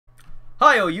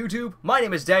Hi-yo YouTube, my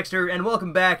name is Dexter, and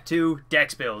welcome back to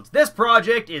Dex Builds. This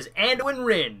project is Anduin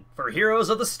Rin for Heroes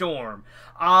of the Storm.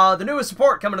 The newest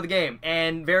support coming to the game,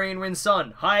 and Varian Rin's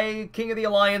son, High King of the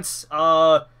Alliance,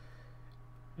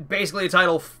 basically a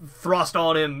title thrust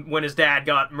on him when his dad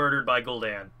got murdered by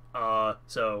Gul'dan.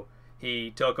 So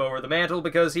he took over the mantle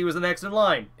because he was the next in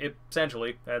line,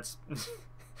 essentially. That's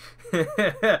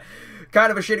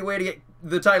kind of a shitty way to get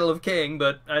the title of king,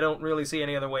 but I don't really see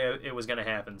any other way it was going to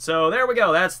happen. So there we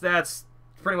go. That's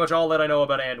pretty much all that I know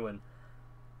about Anduin.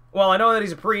 Well, I know that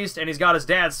he's a priest and he's got his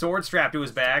dad's sword strapped to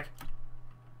his back.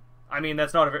 I mean,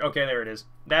 that's not a okay. There it is.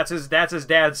 That's his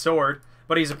dad's sword,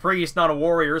 but he's a priest, not a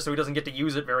warrior, so he doesn't get to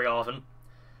use it very often.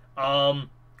 Yeah,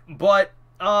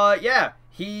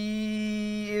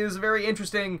 he is a very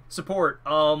interesting support.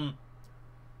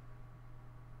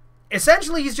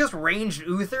 Essentially, he's just ranged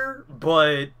Uther,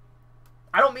 but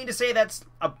I don't mean to say that's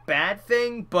a bad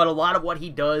thing, but a lot of what he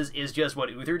does is just what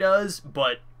Uther does,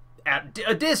 but at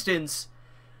a distance,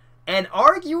 and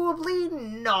arguably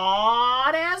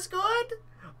not as good.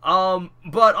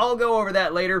 But I'll go over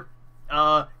that later.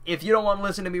 If you don't want to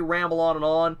listen to me ramble on and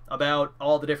on about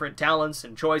all the different talents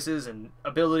and choices and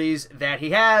abilities that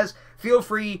he has, feel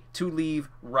free to leave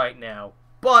right now.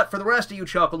 But for the rest of you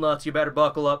chuckle nuts, you better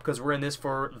buckle up because we're in this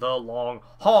for the long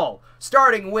haul.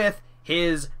 Starting with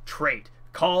his trait,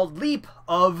 called Leap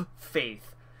of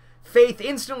Faith. Faith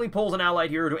instantly pulls an allied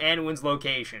hero to Anduin's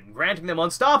location, granting them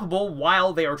unstoppable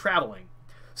while they are traveling.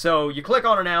 So you click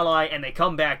on an ally and they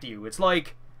come back to you. It's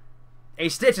like a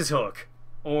Stitch's hook,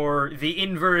 or the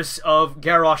inverse of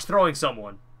Garrosh throwing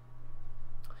someone.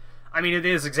 I mean, it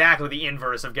is exactly the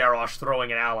inverse of Garrosh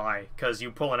throwing an ally, because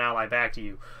you pull an ally back to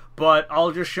you. But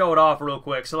I'll just show it off real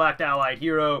quick. Select allied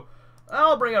hero.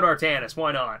 I'll bring out Artanis.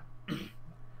 Why not?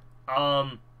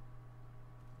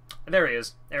 There he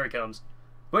is. There he comes.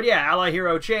 But yeah, ally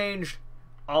hero changed.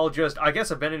 I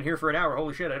guess I've been in here for an hour.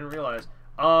 Holy shit, I didn't realize.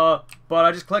 But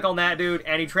I just click on that dude,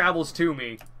 and he travels to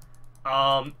me.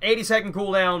 80-second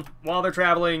cooldown. While they're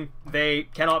traveling, they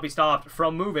cannot be stopped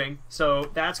from moving,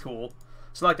 so that's cool.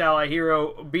 Select ally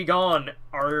hero. Be gone,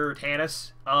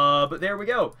 Artanis. But there we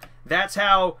go. That's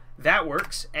how that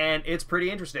works, and it's pretty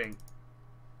interesting.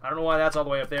 I don't know why that's all the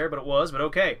way up there, but it was, but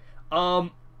okay.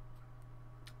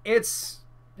 It's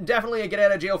definitely a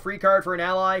get-out-of-jail-free card for an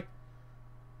ally.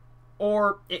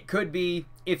 Or it could be,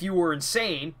 if you were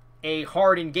insane, a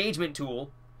hard engagement tool.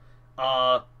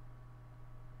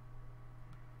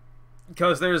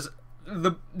 Because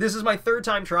this is my third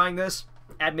time trying this,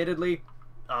 admittedly.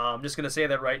 I'm just going to say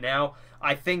that right now.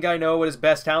 I think I know what his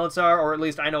best talents are, or at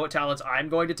least I know what talents I'm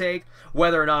going to take.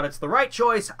 Whether or not it's the right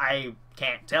choice, I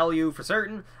can't tell you for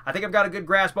certain. I think I've got a good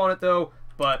grasp on it, though,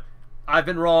 but I've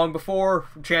been wrong before.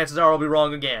 Chances are I'll be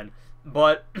wrong again.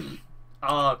 But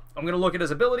I'm going to look at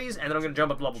his abilities, and then I'm going to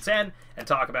jump up to level 10 and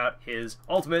talk about his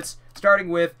ultimates, starting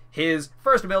with his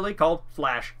first ability called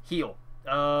Flash Heal.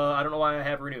 I don't know why I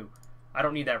have Renew. I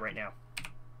don't need that right now.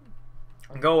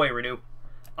 Go away, Renew.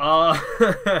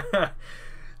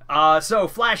 So,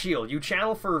 Flash Heal. You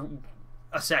channel for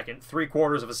a second,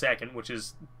 3/4 of a second, which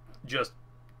is just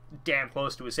damn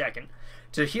close to a second,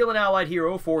 to heal an allied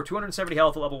hero for 270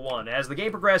 health at level 1. As the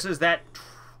game progresses, that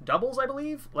doubles, I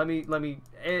believe? Let me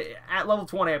at level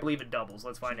 20, I believe it doubles.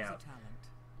 Let's find out.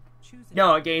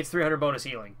 No, it gains 300 bonus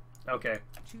healing. Okay.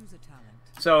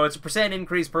 So it's a %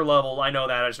 increase per level. I know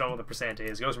that. I just don't know what the percent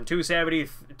is. It goes from 270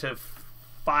 to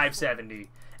 570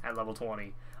 at level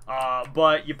 20.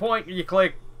 But you point, you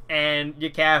click, and you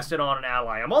cast it on an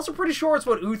ally. I'm also pretty sure it's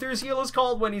what Uther's heal is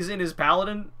called when he's in his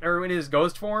paladin, or in his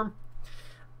ghost form.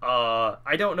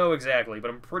 I don't know exactly, but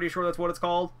I'm pretty sure that's what it's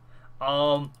called.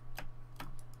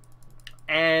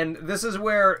 And this is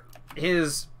where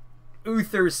his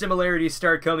Uther similarities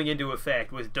start coming into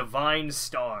effect with Divine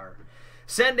Star.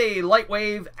 Send a light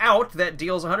wave out that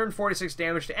deals 146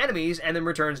 damage to enemies and then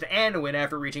returns to Anduin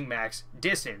after reaching max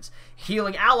distance,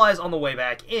 healing allies on the way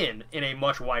back in a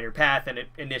much wider path than it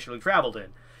initially traveled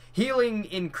in. Healing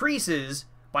increases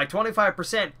by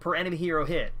 25% per enemy hero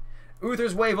hit.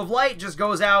 Uther's wave of light just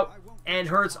goes out and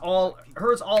hurts all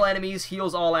enemies,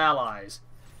 heals all allies.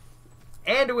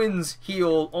 Anduin's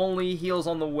heal only heals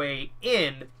on the way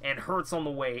in and hurts on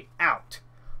the way out.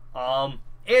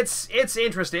 It's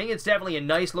interesting. It's definitely a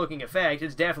nice looking effect.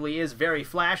 It definitely is very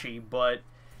flashy, but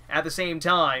at the same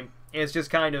time, it's just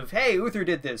kind of, hey, Uther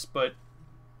did this, but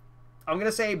I'm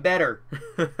gonna say better.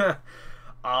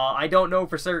 I don't know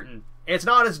for certain. It's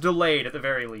not as delayed at the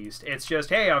very least. It's just,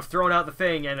 hey, I've thrown out the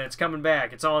thing and it's coming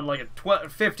back. It's on like a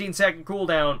 15-second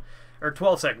cooldown, or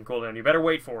 12-second cooldown. You better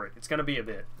wait for it. It's gonna be a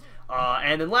bit.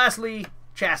 And then lastly,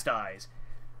 Chastise.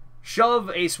 Shove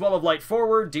a swell of light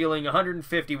forward, dealing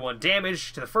 151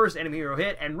 damage to the first enemy hero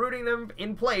hit, and rooting them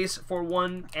in place for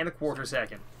 1¼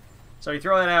 second. So you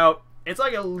throw that out, it's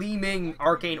like a Leeming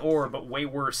Arcane Orb, but way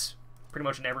worse, pretty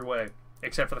much in every way,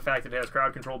 except for the fact that it has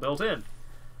crowd control built in.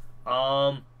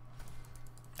 But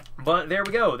there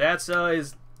we go, that's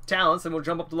his talents, and we'll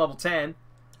jump up to level 10.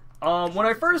 When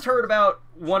I first heard about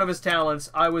one of his talents,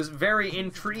 I was very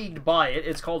intrigued by it.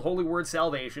 It's called Holy Word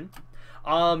Salvation.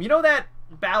 You know that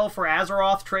Battle for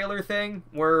Azeroth trailer thing,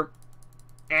 where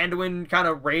Anduin kind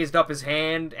of raised up his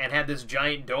hand and had this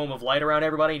giant dome of light around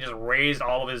everybody and just raised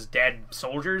all of his dead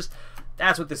soldiers?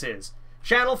 That's what this is.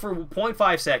 Channel for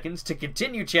 0.5 seconds to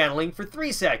continue channeling for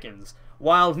 3 seconds.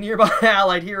 While nearby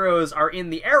allied heroes are in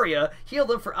the area, heal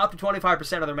them for up to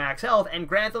 25% of their max health and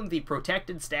grant them the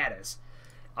protected status.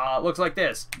 Looks like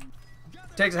this.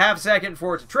 Takes a half second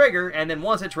for it to trigger, and then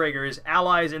once it triggers,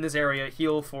 allies in this area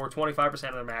heal for 25%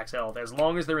 of their max health, as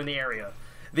long as they're in the area.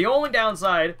 The only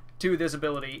downside to this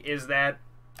ability is that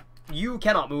you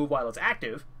cannot move while it's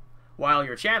active, while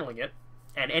you're channeling it,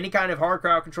 and any kind of hard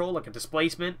crowd control, like a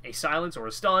displacement, a silence, or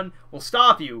a stun, will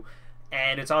stop you,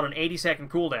 and it's on an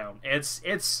 80-second cooldown.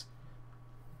 It's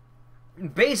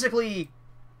basically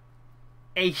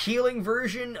a healing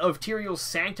version of Tyrael's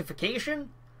Sanctification,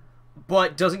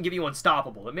 but doesn't give you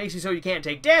unstoppable. It makes you so you can't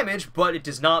take damage, but it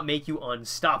does not make you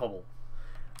unstoppable.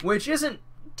 Which isn't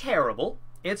terrible.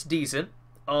 It's decent.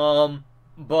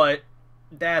 But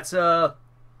that's, it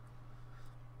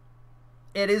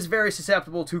is very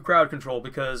susceptible to crowd control,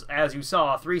 because, as you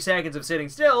saw, 3 seconds of sitting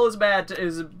still is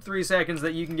 3 seconds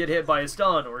that you can get hit by a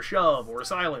stun, or a shove, or a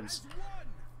silence.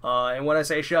 And when I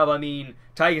say shove, I mean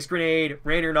Tychus Grenade,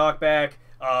 Rainier Knockback,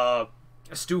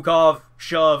 Stukov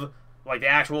Shove, like the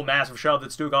actual massive shove that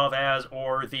Stukov has,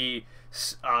 or the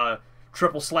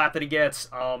triple slap that he gets.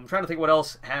 I'm trying to think what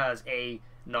else has a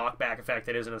knockback effect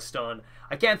that isn't a stun.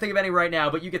 I can't think of any right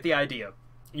now, but you get the idea.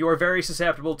 You are very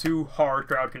susceptible to hard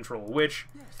crowd control, which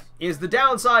is the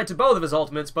downside to both of his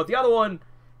ultimates, but the other one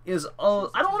is,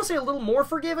 I don't want to say a little more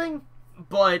forgiving,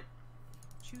 but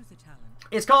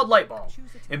it's called Light Bomb.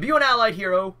 Imbue an allied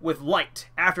hero with light.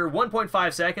 After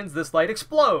 1.5 seconds, this light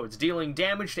explodes, dealing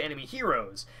damage to enemy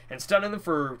heroes, and stunning them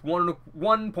for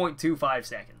 1.25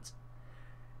 seconds.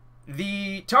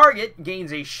 The target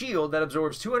gains a shield that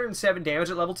absorbs 207 damage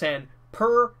at level 10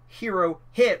 per hero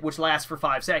hit, which lasts for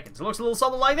 5 seconds. It looks a little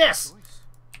something like this.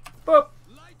 Boop.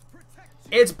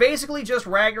 It's basically just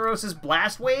Ragnaros's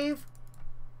Blast Wave,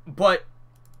 but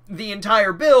the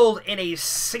entire build in a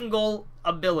single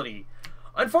ability.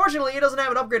 Unfortunately, it doesn't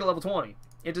have an upgrade at level 20.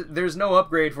 There's no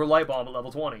upgrade for Light Bomb at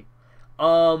level 20.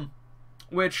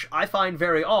 Which I find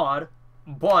very odd,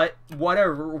 but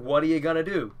whatever, what are you gonna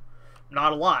do?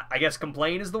 Not a lot. I guess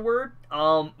complain is the word.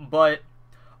 But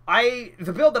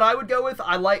the build that I would go with,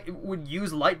 would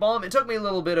use Light Bomb. It took me a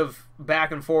little bit of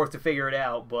back and forth to figure it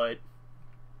out,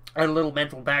 and a little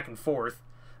mental back and forth.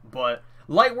 But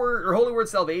Holy Word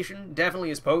Salvation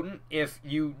definitely is potent if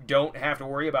you don't have to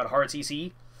worry about hard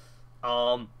CC.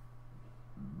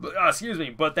 Excuse me,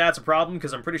 but that's a problem,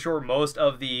 because I'm pretty sure most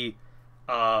of the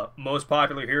most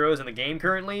popular heroes in the game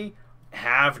currently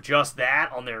have just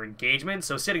that on their engagement.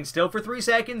 So sitting still for 3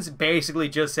 seconds basically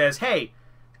just says, hey,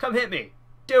 come hit me.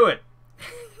 Do it.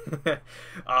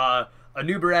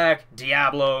 Anubarak,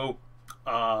 Diablo,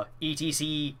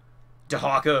 ETC,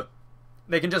 Dahaka,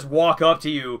 they can just walk up to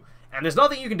you, and there's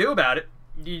nothing you can do about it.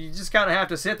 You just kind of have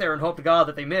to sit there and hope to God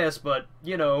that they miss, but,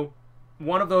 you know,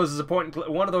 one of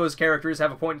those characters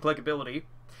have a point-and-click ability,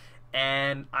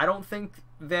 and I don't think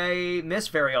they miss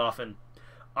very often.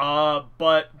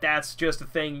 But that's just a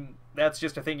thing. That's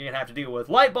just a thing you're gonna have to deal with.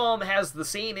 Light Bomb has the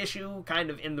same issue, kind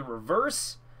of in the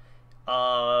reverse,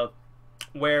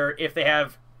 where if they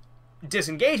have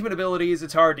disengagement abilities,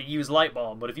 it's hard to use Light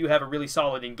Bomb. But if you have a really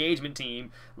solid engagement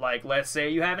team, like let's say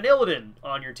you have an Illidan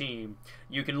on your team,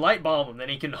 you can Light Bomb him, then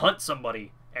he can hunt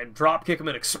somebody and drop kick him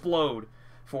and explode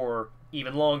for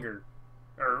even longer,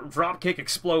 or drop kick,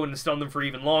 explode, and stun them for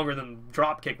even longer than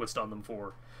drop kick would stun them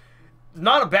for.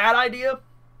 Not a bad idea.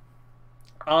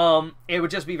 It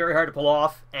would just be very hard to pull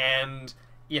off, and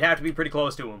you'd have to be pretty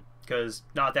close to him, because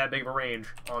not that big of a range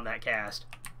on that cast.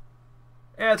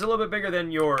 Yeah, it's a little bit bigger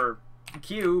than your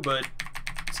Q, but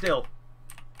still.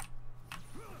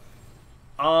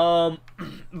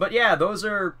 But yeah, those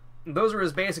are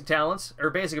his basic talents,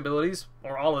 or basic abilities,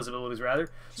 or all his abilities rather.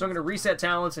 So I'm going to reset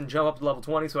talents and jump up to level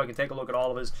 20 so I can take a look at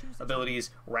all of his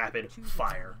abilities rapid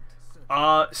fire.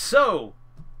 So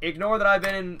ignore that I've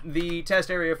been in the test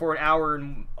area for an hour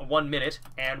and 1 minute,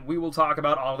 and we will talk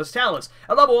about all of his talents.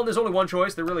 At level 1, there's only one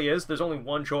choice. There really is. There's only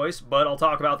one choice, but I'll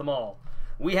talk about them all.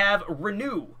 We have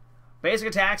Renew. Basic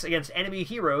attacks against enemy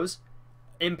heroes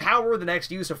empower the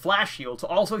next use of Flash Heal to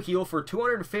also heal for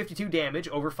 252 damage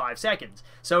over 5 seconds.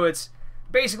 So it's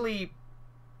basically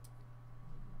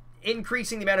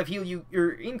increasing the amount of heal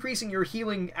you're increasing your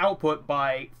healing output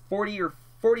by 40 or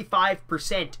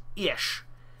 45%-ish.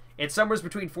 It's somewhere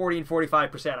between 40 and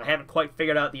 45%. I haven't quite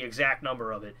figured out the exact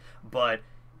number of it, but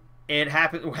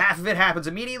half of it happens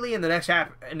immediately, and the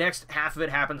next half of it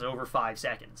happens over 5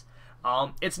 seconds.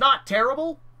 It's not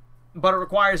terrible, but it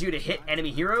requires you to hit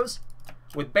enemy heroes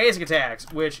with basic attacks,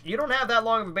 which you don't have that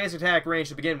long of a basic attack range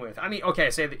to begin with. I mean, okay,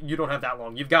 say that you don't have that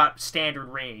long. You've got standard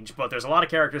range, but there's a lot of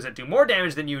characters that do more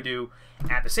damage than you do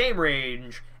at the same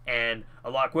range and a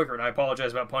lot quicker. And I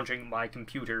apologize about punching my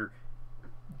computer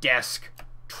desk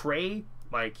tray,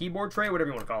 my keyboard tray,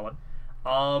 whatever you want to call it.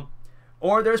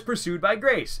 Or there's Pursued by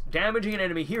Grace. Damaging an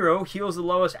enemy hero heals the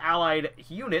lowest allied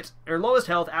unit, or lowest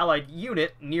health allied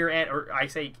unit near, I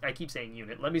keep saying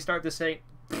unit. Let me start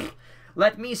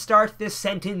this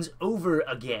sentence over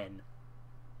again.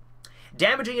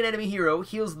 Damaging an enemy hero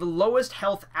heals the lowest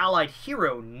health allied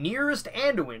hero nearest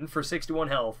Anduin for 61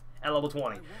 health at level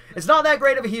 20. It's not that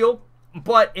great of a heal,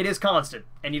 but it is constant,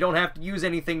 and you don't have to use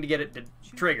anything to get it to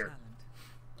trigger.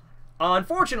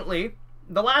 Unfortunately,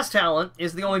 the last talent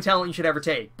is the only talent you should ever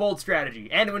take. Bold Strategy.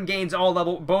 Anduin gains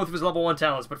both of his level 1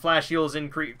 talents, but Flash Heal's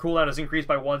cooldown is increased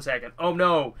by 1 second. Oh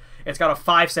no, it's got a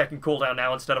 5-second cooldown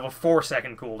now instead of a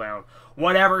 4-second cooldown.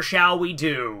 Whatever shall we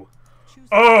do?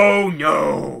 Oh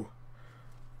no!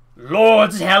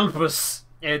 Lords help us!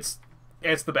 It's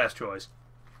the best choice.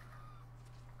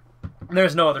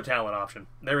 There's no other talent option.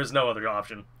 There is no other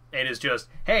option. It is just,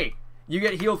 hey, you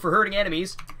get healed for hurting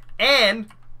enemies,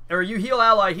 or you heal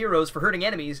ally heroes for hurting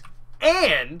enemies,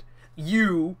 and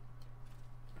you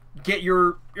get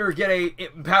a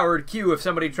empowered Q if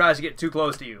somebody tries to get too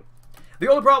close to you. The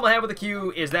only problem I have with the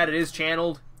Q is that it is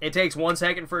channeled. It takes 1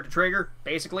 second for it to trigger,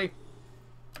 basically.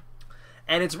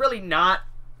 And it's really not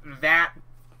that...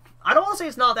 I don't want to say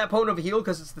it's not that potent of a heal,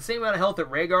 because it's the same amount of health that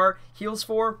Rhaegar heals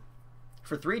for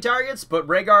 3 targets, but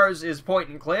Rhaegar's is point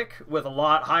and click with a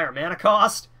lot higher mana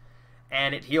cost,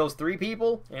 and it heals 3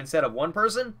 people instead of 1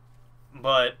 person,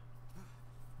 but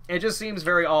it just seems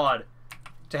very odd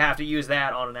to have to use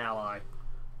that on an ally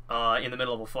in the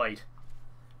middle of a fight.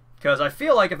 Because I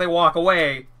feel like if they walk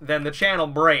away, then the channel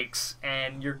breaks,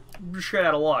 and you're shit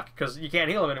out of luck, because you can't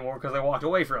heal them anymore because they walked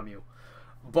away from you.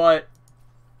 But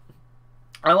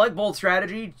I like Bold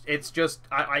Strategy. It's just,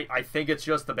 I think it's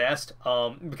just the best,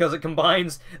 because it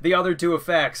combines the other 2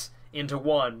 effects into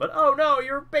one. But oh no,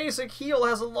 your basic heal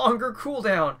has a longer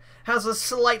cooldown. Has a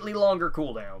slightly longer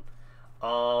cooldown.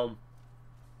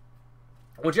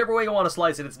 Whichever way you want to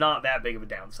slice it, it's not that big of a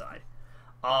downside.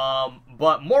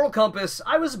 But Moral Compass,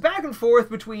 I was back and forth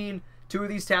between 2 of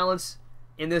these talents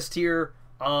in this tier.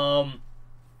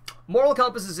 Moral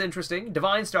Compass is interesting.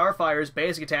 Divine Star fires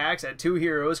basic attacks at 2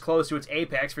 heroes close to its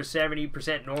apex for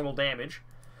 70% normal damage.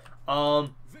 So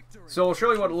I'll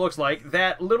show you what it looks like.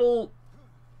 That little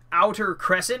outer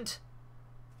crescent,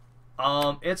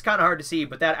 it's kind of hard to see,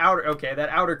 but that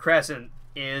outer crescent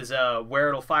is where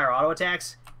it'll fire auto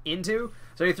attacks into.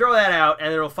 So you throw that out,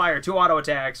 and it'll fire 2 auto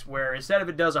attacks where instead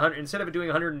of doing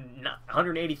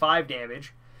 185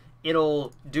 damage,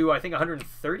 it'll do, I think,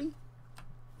 130.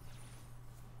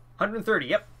 130,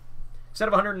 yep. Instead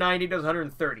of 190, it does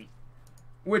 130,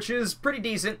 which is pretty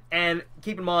decent. And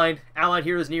keep in mind, allied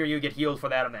heroes near you get healed for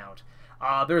that amount.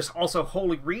 There's also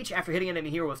Holy Reach. After hitting an enemy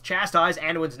hero with Chastise,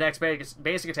 Anduin's next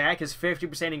basic attack has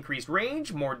 50% increased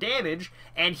range, more damage,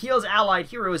 and heals allied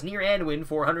heroes near Anduin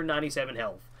for 197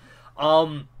 health.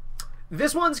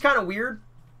 This one's kind of weird.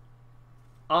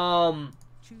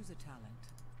 Choose a talent.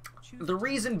 The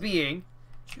reason being,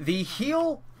 the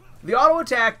auto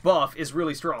attack buff is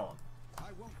really strong.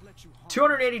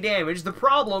 280 damage. The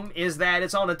problem is that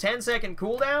it's on a 10-second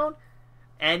cooldown,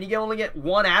 and you can only get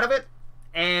 1 out of it,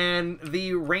 and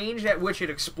the range at which it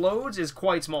explodes is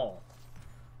quite small.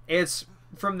 It's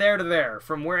from there to there,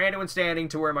 from where Anduin's standing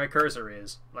to where my cursor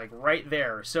is, like right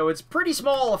there. So it's pretty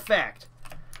small effect.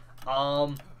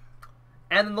 And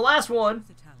then the last one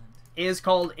is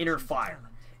called Inner Fire.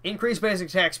 Increase basic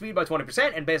attack speed by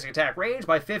 20% and basic attack range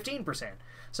by 15%.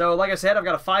 So, like I said, I've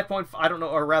got a 5.5, I don't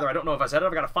know if I said it,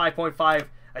 I've got a 5.5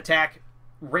 attack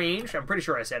range, I'm pretty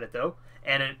sure I said it though,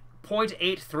 and a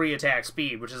 0.83 attack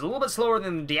speed, which is a little bit slower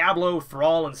than Diablo,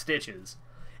 Thrall, and Stitches.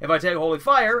 If I take Holy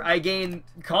Fire, I gain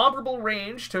comparable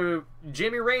range to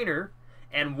Jimmy Raynor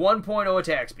and 1.0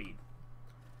 attack speed.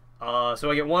 So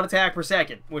I get 1 attack per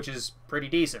second, which is pretty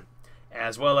decent,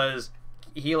 as well as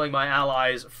healing my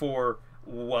allies for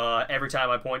every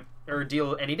time I point or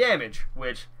deal any damage,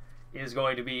 which is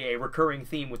going to be a recurring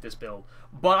theme with this build.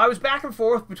 But I was back and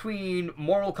forth between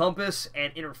Moral Compass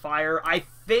and Inner Fire. I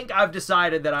think I've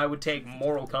decided that I would take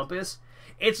Moral Compass.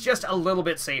 It's just a little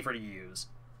bit safer to use.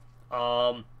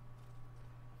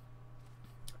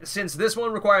 Since this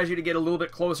one requires you to get a little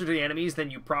bit closer to the enemies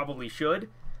than you probably should,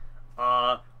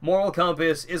 Moral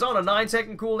Compass is on a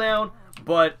 9-second cooldown,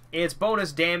 but it's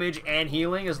bonus damage and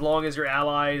healing as long as your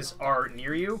allies are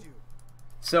near you.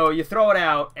 So you throw it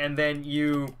out, and then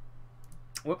you...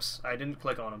 Whoops, I didn't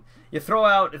click on them. You throw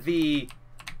out the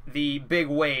big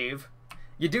wave.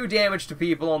 You do damage to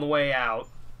people on the way out.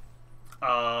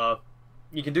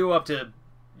 You can do up to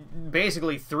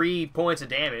basically 3 points of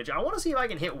damage. I want to see if I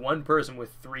can hit one person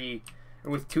with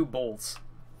 2 bolts.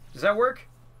 Does that work?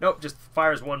 Nope, just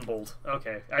fires 1 bolt.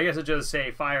 Okay, I guess it just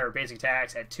say fire basic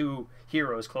attacks at 2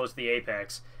 heroes close to the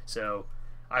apex. So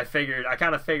I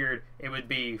kind of figured it would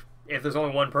be, if there's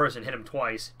only one person, hit him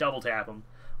twice, double tap him.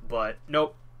 But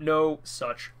nope, no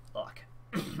such luck.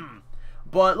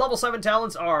 But level 7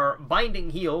 talents are Binding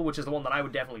Heal, which is the one that I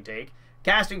would definitely take.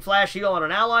 Casting Flash Heal on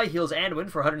an ally heals Anduin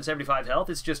for 175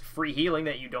 health. It's just free healing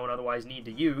that you don't otherwise need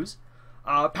to use.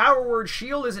 Power Word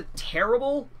Shield isn't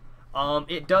terrible.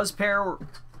 It does pair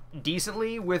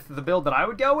decently with the build that I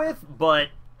would go with, but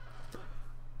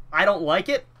I don't like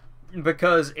it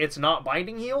because it's not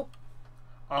Binding Heal.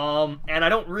 And I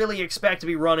don't really expect to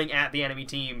be running at the enemy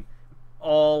team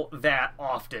all that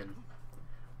often.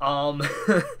 I'll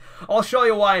show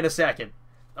you why in a second.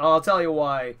 I'll tell you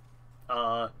why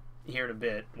here in a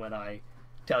bit when I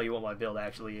tell you what my build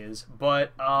actually is.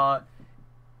 But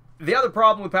the other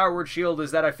problem with Power Word Shield is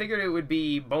that I figured it would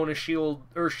be bonus shield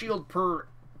or shield per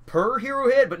hero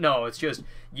hit, but no, it's just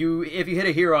if you hit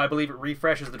a hero, I believe it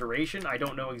refreshes the duration. I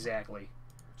don't know exactly.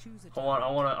 Hold on,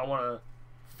 I wanna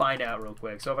find out real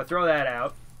quick. So if I throw that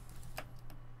out,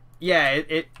 yeah,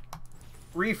 it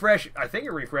I think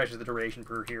it refreshes the duration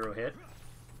per hero hit.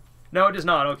 No, it does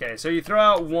not. Okay, so you throw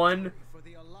out one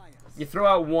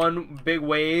big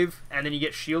wave, and then you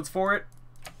get shields for it.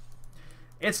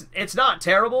 It's not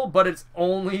terrible, but it's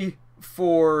only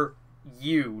for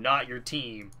you, not your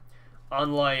team.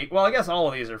 Unlike, well, I guess all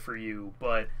of these are for you,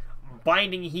 but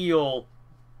Binding Heal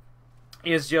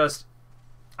is just,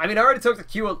 I mean, I already took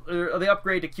the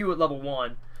upgrade to Q at level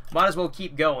 1. Might as well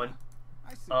keep going.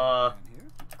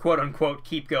 Quote-unquote,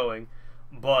 keep going.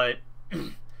 But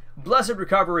Blessed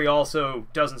Recovery also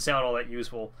doesn't sound all that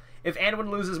useful. If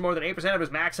Anduin loses more than 8% of his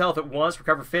max health at once,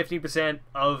 recover 15%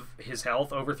 of his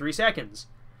health over 3 seconds.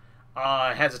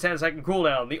 Has a 10-second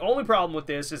cooldown. The only problem with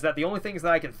this is that the only things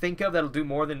that I can think of that'll do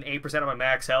more than 8% of my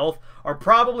max health are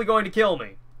probably going to kill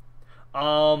me. If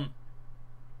I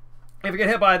get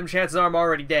hit by them, chances are I'm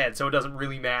already dead, so it doesn't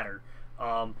really matter.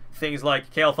 Things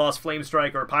like Kael'thas Flame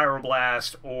Strike or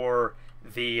Pyroblast or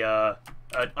the a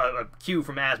Q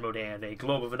from Asmodan, a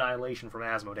Globe of Annihilation from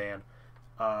Asmodan.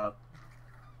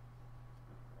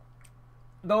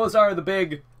 Those are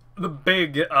the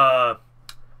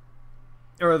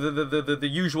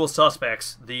usual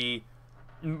suspects, the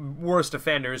worst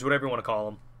offenders, whatever you want to call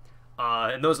them.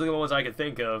 And those are the only ones I can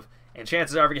think of. And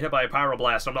chances are if I get hit by a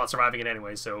Pyroblast, I'm not surviving it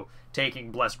anyway, so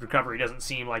taking Blessed Recovery doesn't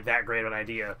seem like that great of an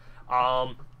idea.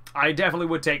 I definitely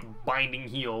would take Binding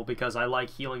Heal, because I like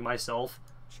healing myself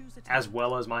as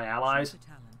well as my allies.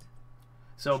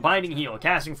 So Binding Heal,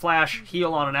 casting Flash,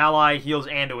 heal on an ally, heals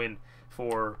Anduin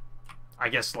for, I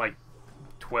guess, like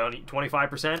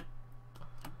 25%?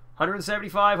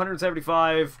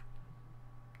 175,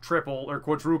 triple, or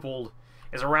quadrupled,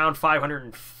 is around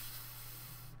 500,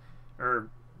 or,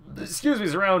 excuse me,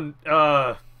 is around,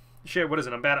 shit, what is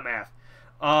it? I'm bad at math.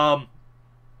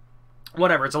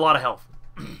 Whatever, it's a lot of health.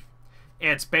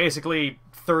 It's basically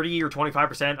 30 or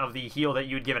 25% of the heal that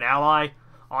you would give an ally,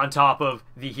 on top of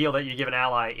the heal that you give an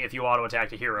ally if you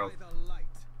auto-attack a hero.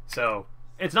 So,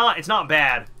 it's not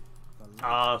bad.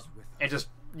 And just,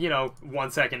 you know,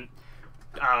 1 second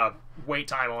wait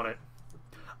time on it.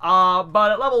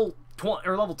 But at level 20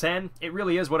 or level 10, it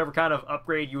really is whatever kind of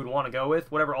upgrade you would want to go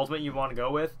with, whatever ultimate you want to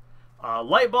go with.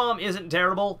 Light Bomb isn't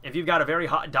terrible if you've got a very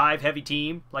hot dive heavy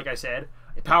team, like I said.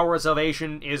 Power of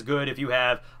Salvation is good if you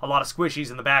have a lot of squishies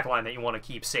in the backline that you want to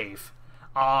keep safe.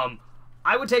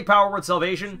 I would take Power Word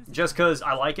Salvation just because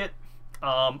I like it.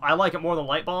 I like it more than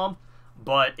Light Bomb,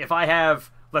 but if I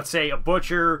have, let's say, a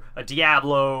Butcher, a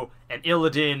Diablo, an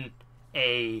Illidan,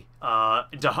 and a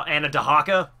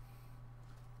Dahaka,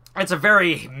 it's a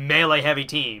very melee-heavy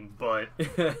team, but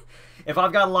if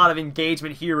I've got a lot of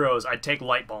engagement heroes, I'd take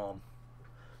Light Bomb.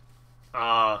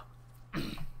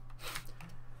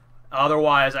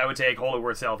 Otherwise, I would take Holy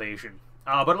Word Salvation.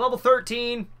 But at level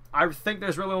 13, I think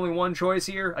there's really only one choice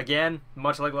here. Again,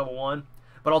 much like level 1.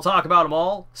 but I'll talk about them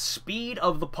all. Speed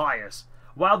of the Pious.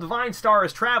 While Divine Star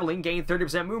is traveling, gain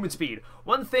 30% movement speed.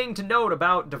 One thing to note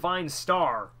about Divine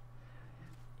Star,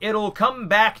 it'll come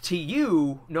back to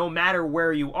you no matter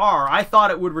where you are. I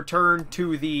thought it would return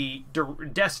to the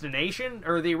destination,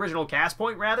 or the original cast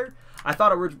point, rather. I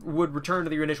thought it would return to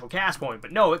the initial cast point,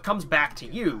 but no, it comes back to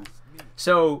you.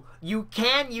 So you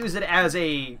can use it as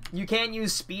a... You can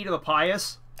use Speed of the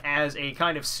Pious as a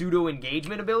kind of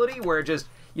pseudo-engagement ability, where it just...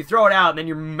 You throw it out, and then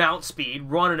you mount speed,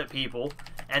 running at people,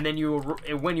 and then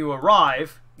when you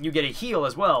arrive, you get a heal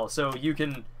as well. So you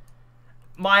can...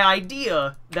 My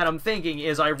idea that I'm thinking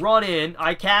is I run in,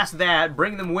 I cast that,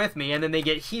 bring them with me, and then they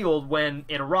get healed when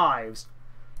it arrives.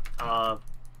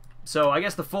 So I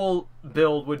guess the full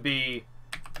build would be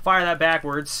fire that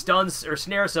backwards, stun or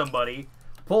snare somebody,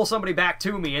 pull somebody back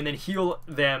to me, and then heal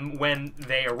them when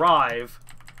they arrive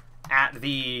at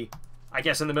the, I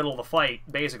guess, in the middle of the fight,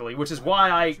 basically. Which is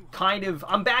why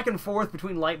I'm back and forth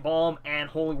between Light Balm and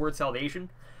Holy Word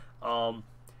Salvation.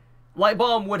 Light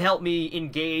Balm would help me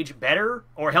engage better,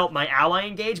 or help my ally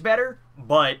engage better,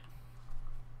 but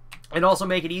and also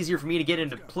make it easier for me to get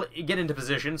into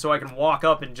position, so I can walk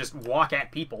up and just walk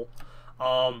at people.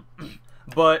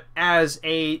 But as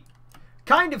a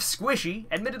kind of squishy,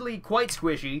 admittedly quite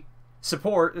squishy,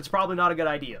 support, it's probably not a good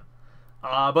idea.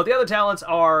 But the other talents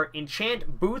are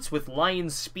Enchant Boots with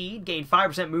Lion's Speed, gain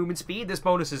 5% movement speed. This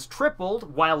bonus is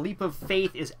tripled while Leap of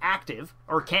Faith is active,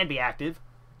 or can be active.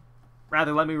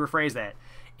 Rather, let me rephrase that.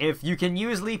 If you can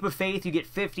use Leap of Faith, you get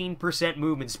 15%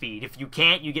 movement speed. If you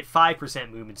can't, you get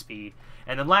 5% movement speed.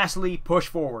 And then lastly, Push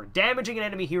Forward. Damaging an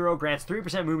enemy hero grants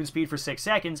 3% movement speed for 6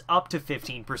 seconds, up to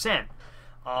 15%.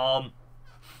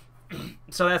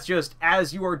 So that's just,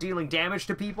 as you are dealing damage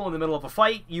to people in the middle of a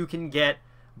fight, you can get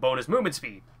bonus movement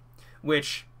speed,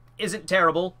 which isn't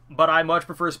terrible, but I much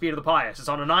prefer Speed of the Pious. It's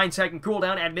on a 9-second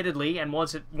cooldown, admittedly, and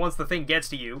once the thing gets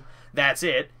to you, that's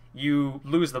it. You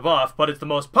lose the buff, but it's the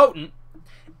most potent,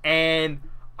 and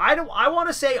I want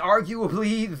to say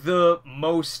arguably the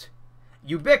most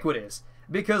ubiquitous,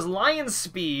 because Lion's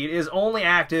Speed is only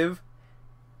active,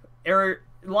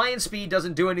 Lion's Speed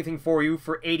doesn't do anything for you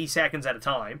for 80 seconds at a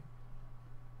time,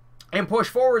 and Push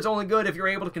Forward's only good if you're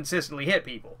able to consistently hit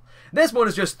people. This one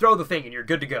is just throw the thing and you're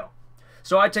good to go.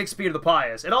 So I take Speed of the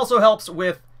Pious. It also helps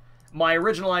with my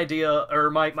original idea, or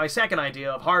my second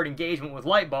idea of hard engagement with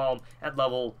Light Balm at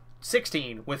level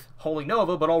 16 with Holy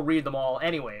Nova, but I'll read them all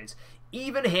anyways.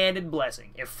 Even-Handed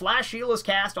Blessing. If Flash Heal is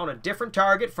cast on a different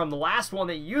target from the last one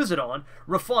that you use it on,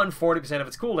 refund 40% of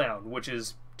its cooldown, which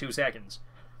is 2 seconds.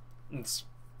 It's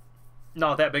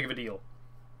not that big of a deal.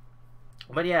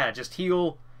 But yeah, just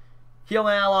heal an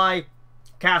ally,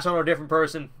 cast on a different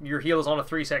person, your heal is on a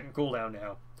 3-second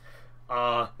cooldown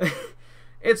now.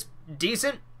 It's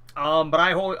decent. But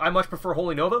I much prefer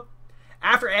Holy Nova.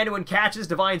 After Anduin catches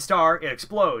Divine Star, it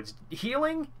explodes,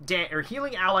 healing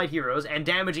allied heroes and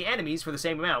damaging enemies for the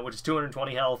same amount, which is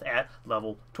 220 health at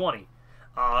level 20.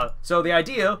 So the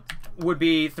idea would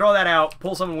be throw that out,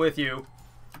 pull someone with you,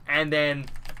 and then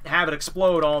have it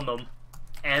explode on them,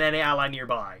 and any ally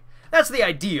nearby. That's the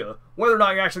idea. Whether or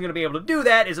not you're actually going to be able to do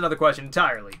that is another question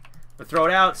entirely. But throw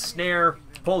it out, snare,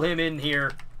 pull him in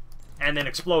here, and then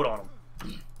explode on him.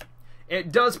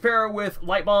 It does pair with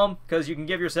Light Balm, because you can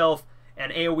give yourself an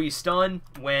AoE stun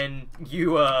when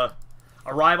you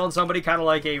arrive on somebody, kind of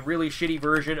like a really shitty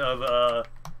version of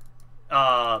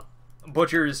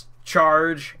Butcher's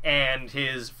Charge and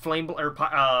his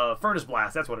Furnace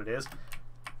Blast. That's what it is.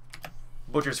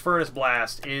 Butcher's Furnace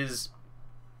Blast is...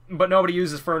 But nobody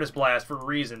uses Furnace Blast for a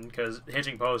reason, because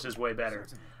Hitching Post is way better.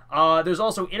 There's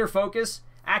also Inner Focus.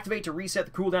 Activate to reset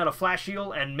the cooldown of Flash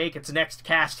Heal and make its next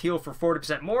cast heal for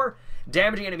 40% more.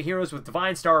 Damaging enemy heroes with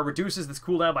Divine Star reduces this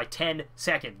cooldown by 10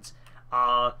 seconds.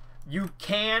 You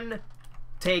can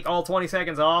take all 20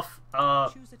 seconds off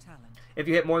if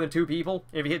you hit more than 2 people.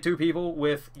 If you hit 2 people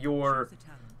with your...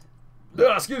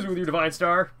 with your Divine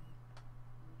Star.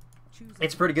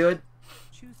 It's pretty good.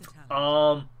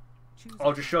 I'll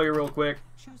just show you real quick.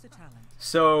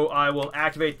 So I will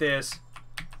activate this,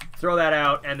 throw that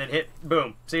out, and then hit,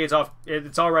 boom. See, it's off.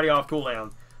 It's already off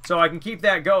cooldown. So I can keep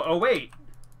that go. Oh, wait.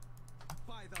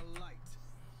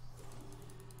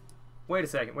 Wait a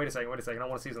second. I want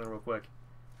to see something real quick.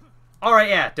 Alright,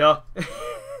 yeah, duh.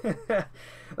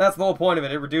 That's the whole point of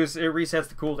it. It resets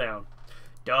the cooldown.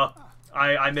 Duh.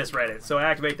 I misread it. So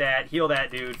activate that, heal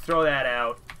that dude, throw that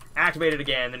out, activate it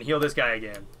again, then heal this guy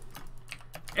again.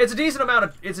 It's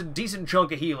a decent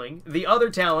chunk of healing. The other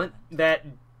talent that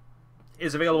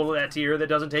is available at that tier that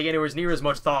doesn't take anywhere near as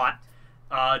much thought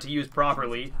to use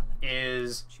properly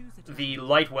is the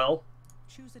Lightwell.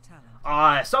 Choose a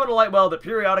talent. Summon a light well that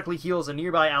periodically heals a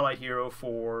nearby allied hero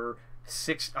for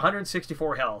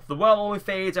 164 health. The well only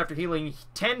fades after healing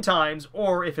 10 times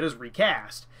or if it is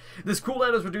recast. This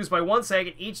cooldown is reduced by 1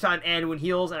 second each time Anduin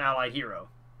heals an allied hero.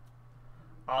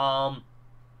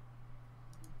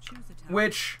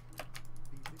 Which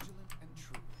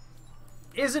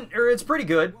isn't, or it's pretty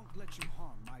good.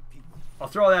 I'll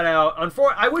throw that out.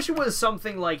 I wish it was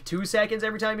something like 2 seconds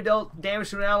every time you dealt damage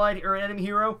to an allied or an enemy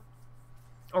hero.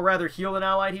 Or rather, heal an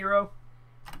allied hero.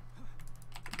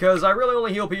 Because I really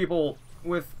only heal people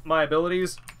with my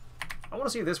abilities. I want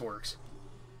to see if this works.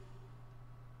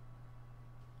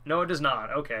 No, it does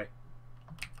not. Okay.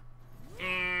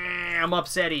 I'm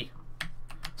upsetty.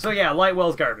 So yeah,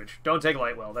 Lightwell's garbage. Don't take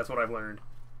Lightwell. That's what I've learned.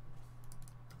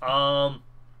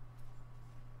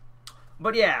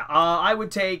 But yeah, I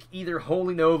would take either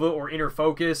Holy Nova or Inner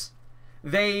Focus.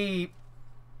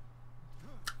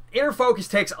 Inner Focus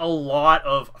takes a lot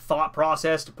of thought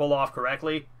process to pull off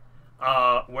correctly.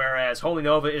 Whereas Holy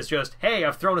Nova is just, hey,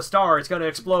 I've thrown a star, it's gonna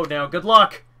explode now, good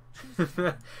luck!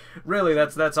 Really,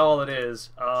 that's all it is.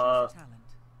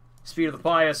 Speed of the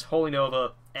Pious, Holy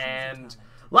Nova, and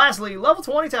lastly, level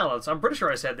 20 talents. I'm pretty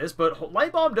sure I said this, but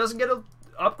Light Bomb doesn't get an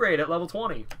upgrade at level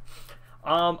 20.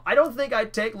 I don't think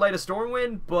I'd take Light of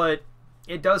Stormwind, but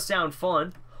it does sound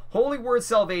fun. Holy Word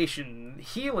Salvation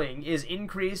healing is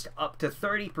increased up to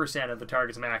 30% of the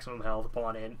target's maximum health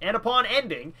upon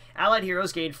ending, allied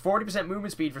heroes gain 40%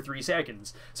 movement speed for 3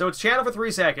 seconds. So it's channeled for 3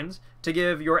 seconds to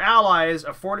give your allies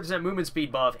a 40% movement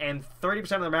speed buff and 30%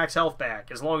 of their max health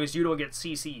back, as long as you don't get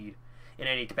CC'd in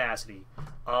any capacity.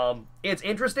 It's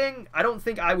interesting. I don't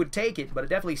think I would take it, but it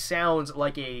definitely sounds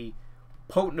like a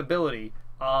potent ability.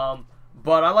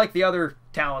 But I like the other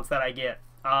talents that I get,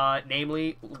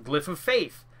 namely Glyph of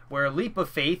Faith, where Leap of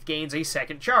Faith gains a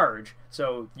second charge.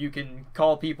 So you can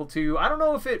call people to... I don't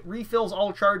know if it refills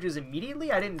all charges immediately.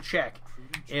 I didn't check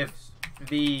if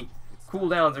the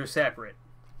cooldowns are separate.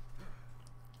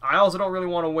 I also don't really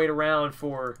want to wait around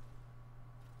for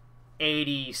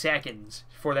 80 seconds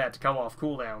for that to come off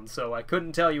cooldown, so I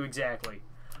couldn't tell you exactly.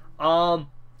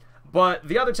 But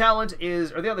the other talent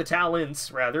is, or the other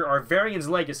talents, rather, are Varian's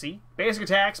Legacy. Basic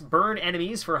attacks burn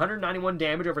enemies for 191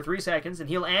 damage over 3 seconds and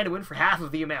heal Anduin for half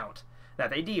of the amount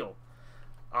that they deal.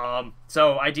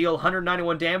 So I deal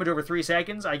 191 damage over 3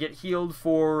 seconds. I get healed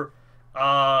for,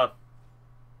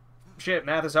 shit,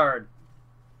 math is hard.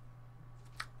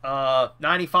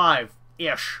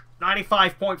 95-ish.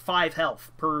 95.5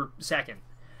 health per second.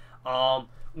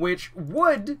 Which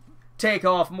would take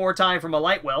off more time from a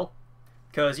Lightwell.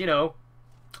 Because, you know,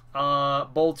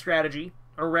 Bold Strategy,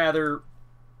 or rather,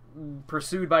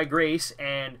 Pursued by Grace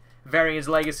and Varian's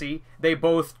Legacy, they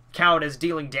both count as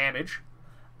dealing damage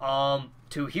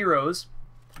to heroes.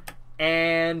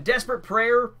 And Desperate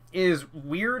Prayer is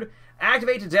weird.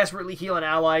 Activate to desperately heal an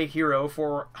allied hero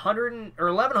for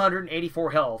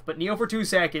 1,184 health, but kneel for 2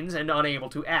 seconds and unable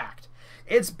to act.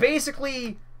 It's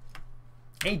basically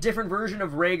a different version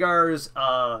of Rhaegar's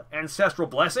Ancestral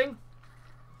Blessing.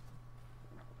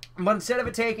 But instead of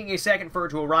it taking a second for it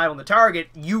to arrive on the target,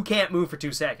 you can't move for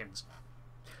 2 seconds.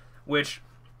 Which,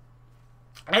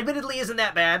 admittedly, isn't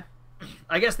that bad.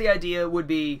 I guess the idea would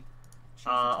be...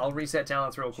 I'll reset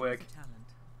talents real quick.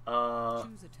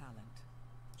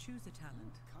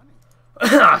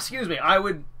 Excuse me,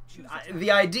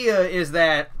 the idea is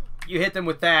that you hit them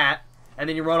with that, and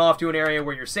then you run off to an area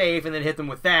where you're safe, and then hit them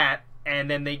with that, and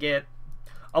then they get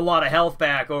a lot of health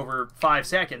back over 5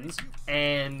 seconds,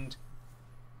 and...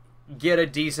 get a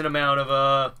decent amount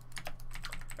of,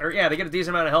 they get a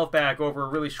decent amount of health back over a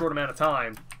really short amount of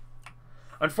time.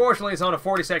 Unfortunately, it's on a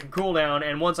 40-second cooldown,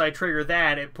 and once I trigger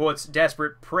that, it puts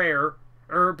Desperate Prayer,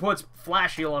 or puts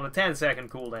Flash Heal on a 10-second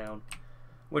cooldown,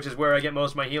 which is where I get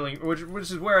most of my healing,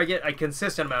 which is where I get a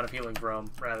consistent amount of healing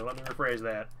from, rather, let me rephrase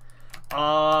that.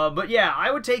 But yeah,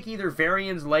 I would take either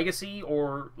Varian's Legacy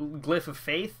or Glyph of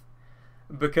Faith,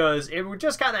 because it would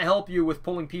just kind of help you with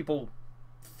pulling people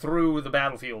through the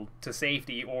battlefield to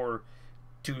safety or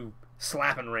to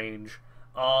slapping range.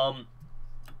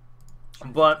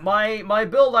 But my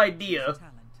build idea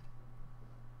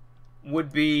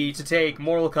would be to take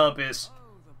Moral Compass.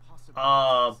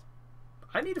 I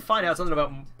need to find out something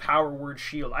about Power Word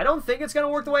Shield. I don't think it's going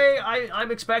to work the way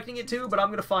I'm expecting it to, but I'm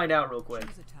going to find out real quick.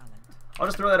 I'll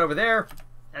just throw that over there,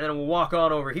 and then we'll walk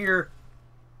on over here.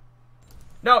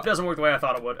 Nope, doesn't work the way I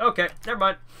thought it would. Okay, never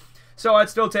mind. So I'd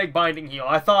still take Binding Heal.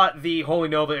 I thought the Holy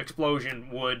Nova Explosion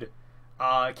would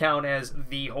count as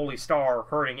the Holy Star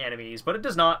hurting enemies, but it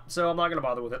does not, so I'm not going to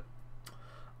bother with it.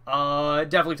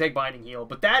 Definitely take Binding Heal.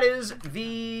 But that is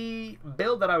the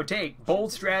build that I would take.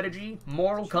 Bold Strategy,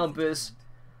 Moral Compass,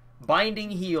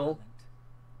 Binding heal.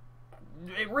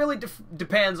 It really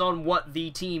depends on what the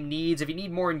team needs. If you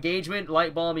need more engagement,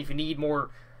 Light Bomb. If you need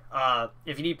more,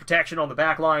 if you need protection on the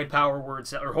back line, Power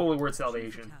Word or Holy Word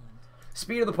Salvation.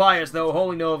 Speed of the Pious, though,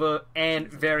 Holy Nova, and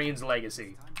Varian's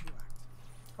Legacy.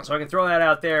 So I can throw that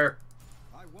out there.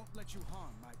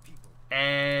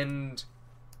 And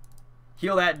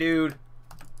heal that dude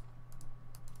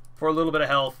for a little bit of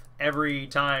health every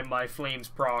time my flames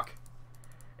proc.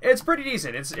 It's pretty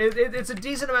decent. It's a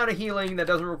decent amount of healing that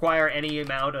doesn't require any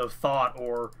amount of thought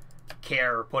or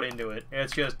care put into it.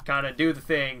 It's just kind of do the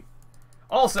thing.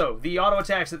 Also, the auto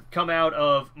attacks that come out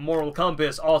of Moral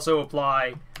Compass also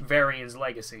apply Varian's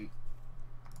Legacy.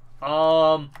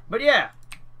 But yeah,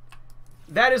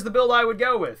 that is the build I would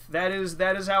go with. That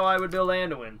is how I would build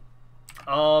Anduin.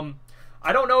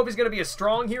 I don't know if he's going to be a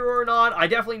strong hero or not. I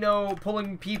definitely know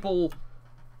pulling people...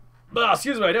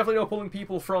 excuse me, I definitely know pulling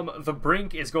people from the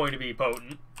brink is going to be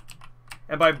potent.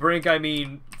 And by brink, I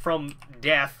mean from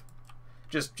death.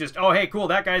 Just, oh, hey, cool,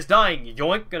 that guy's dying.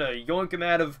 Yoink, gonna yoink him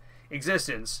out of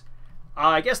existence.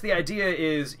 I guess the idea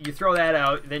is you throw that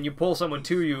out, then you pull someone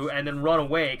to you, and then run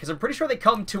away. Because I'm pretty sure they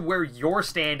come to where you're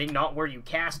standing, not where you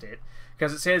cast it.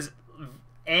 Because it says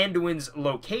Anduin's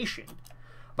location.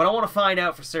 But I want to find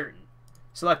out for certain.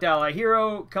 Select ally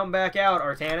hero, come back out,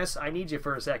 Artanis. I need you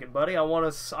for a second, buddy. I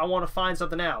want to find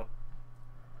something out.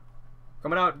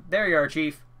 Coming out. There you are,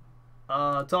 Chief.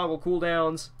 Toggle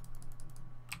cooldowns.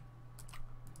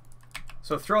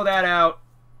 So throw that out.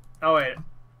 Oh wait.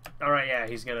 All right, yeah,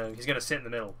 he's gonna sit in the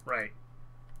middle, right?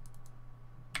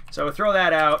 So throw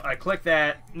that out. I click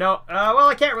that. No, well,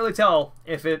 I can't really tell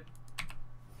if it.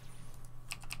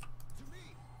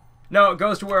 No, it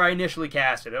goes to where I initially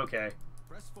cast it. Okay.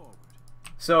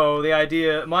 So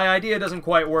my idea doesn't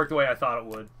quite work the way I thought it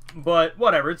would. But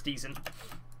whatever, it's decent.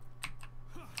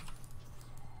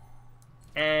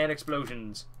 And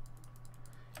explosions.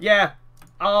 Yeah.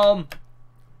 Also,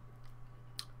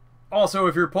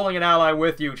 if you're pulling an ally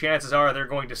with you, chances are they're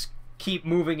going to keep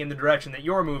moving in the direction that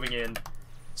you're moving in.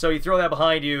 So you throw that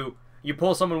behind you, you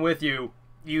pull someone with you,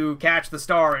 you catch the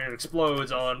star and it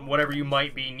explodes on whatever you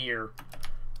might be near.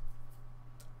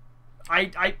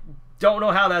 I don't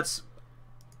know how that's...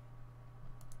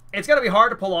 It's going to be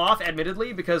hard to pull off,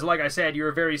 admittedly, because, like I said, you're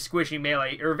a very squishy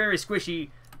melee, or a very squishy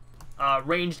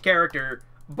ranged character,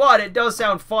 but it does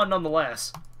sound fun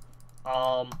nonetheless.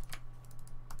 I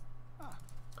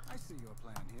see your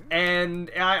plan here.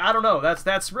 And I don't know.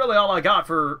 That's really all I got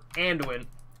for Anduin.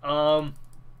 I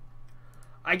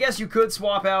guess you could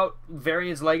swap out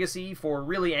Varian's Legacy for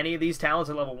really any of these talents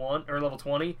at level 1 or level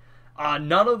 20.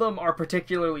 None of them are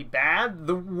particularly bad.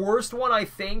 The worst one, I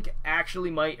think,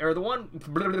 actually might... Or the one...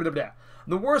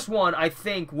 The worst one, I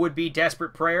think, would be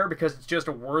Desperate Prayer, because it's just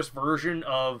a worse version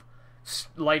of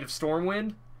Light of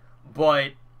Stormwind.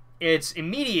 But it's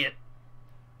immediate,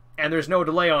 and there's no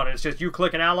delay on it. It's just you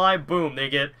click an ally, boom, they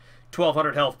get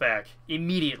 1,200 health back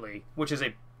immediately, which is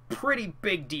a pretty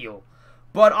big deal.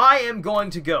 But I am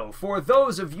going to go. For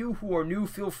those of you who are new,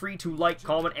 feel free to like,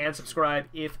 comment, and subscribe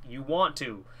if you want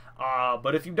to.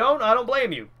 But if you don't, I don't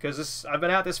blame you, because I've been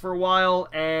at this for a while,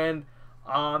 and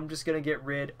I'm just going to get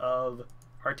rid of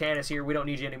Artanis here. We don't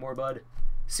need you anymore, bud.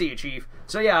 See you, Chief.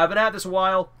 So yeah, I've been at this a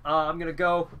while. I'm going to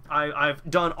go. I've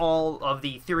done all of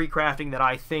the theory crafting that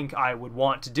I think I would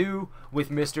want to do with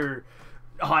Mr.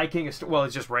 High King of Stormwind. Well,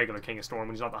 he's just regular King of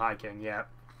Stormwind. He's not the High King yet.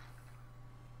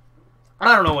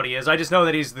 I don't know what he is. I just know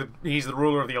that he's the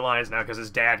ruler of the Alliance now because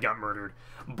his dad got murdered.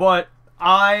 But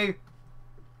I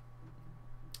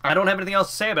don't have anything else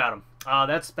to say about him.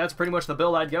 That's pretty much the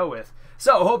build I'd go with.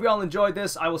 So, hope you all enjoyed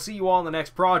this. I will see you all in the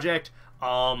next project.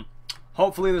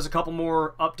 Hopefully there's a couple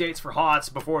more updates for HOTS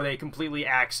before they completely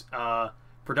axe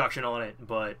production on it.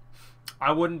 But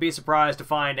I wouldn't be surprised to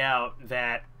find out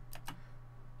that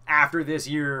after this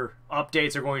year,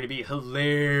 updates are going to be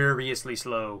hilariously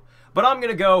slow. But I'm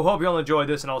going to go. Hope you all enjoyed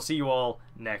this, and I'll see you all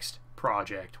next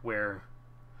project where...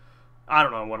 I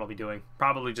don't know what I'll be doing.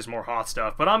 Probably just more HOTS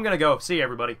stuff. But I'm going to go. See you,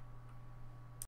 everybody.